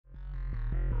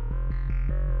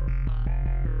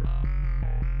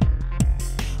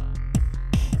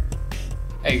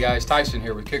Hey guys, Tyson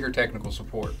here with Kicker Technical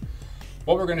Support.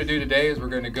 What we're going to do today is we're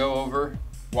going to go over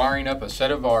wiring up a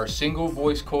set of our single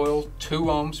voice coil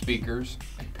 2 ohm speakers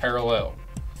in parallel.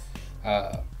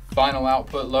 Final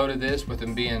output load of this, with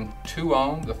them being 2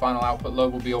 ohm, the final output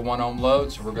load will be a 1 ohm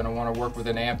load, so we're going to want to work with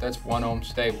an amp that's 1 ohm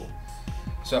stable.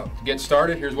 So to get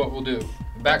started, here's what we'll do.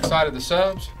 The back side of the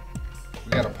subs,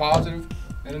 we got a positive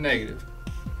and a negative.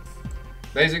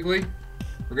 Basically,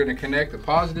 we're going to connect the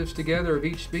positives together of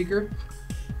each speaker.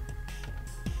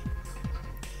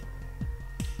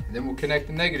 Then we'll connect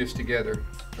the negatives together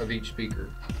of each speaker.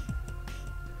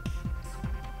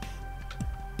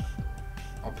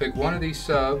 I'll pick one of these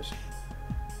subs.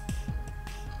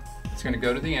 It's going to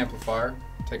go to the amplifier.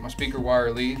 Take my speaker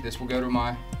wire lead. This will go to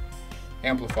my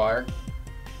amplifier.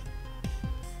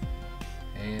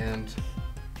 And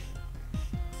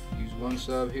use one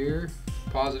sub here,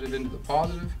 positive into the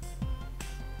positive.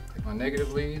 Take my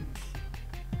negative lead,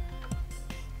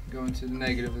 go into the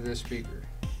negative of this speaker.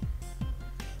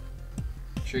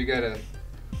 Sure you got a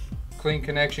clean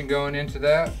connection going into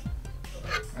that.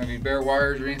 Any bare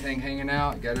wires or anything hanging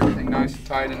out, you got everything nice and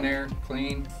tight in there,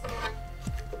 clean.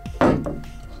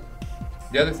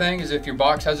 The other thing is, if your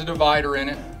box has a divider in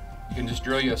it, you can just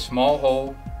drill you a small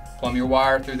hole, plumb your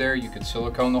wire through there. You could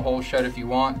silicone the hole shut if you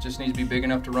want. It just needs to be big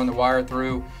enough to run the wire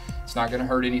through. It's not going to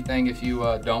hurt anything if you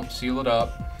don't seal it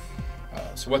up.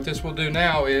 So what this will do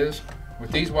now is,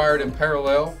 with these wired in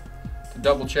parallel, to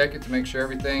double check it to make sure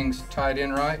everything's tied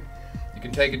in right, you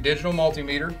can take a digital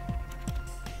multimeter,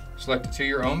 select it to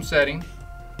your ohm setting,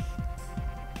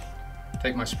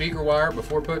 take my speaker wire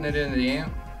before putting it into the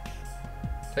amp,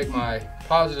 take my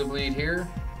positive lead here,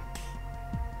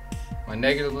 my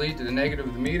negative lead to the negative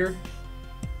of the meter.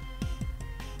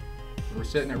 We're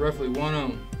setting at roughly 1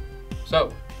 ohm.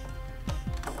 So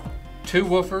 2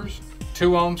 woofers,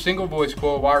 2 ohm single voice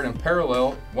coil wired in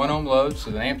parallel, 1 ohm load, so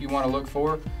the amp you want to look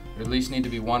for would at least need to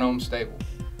be 1 ohm stable.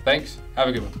 Thanks, have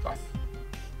a good one, bye.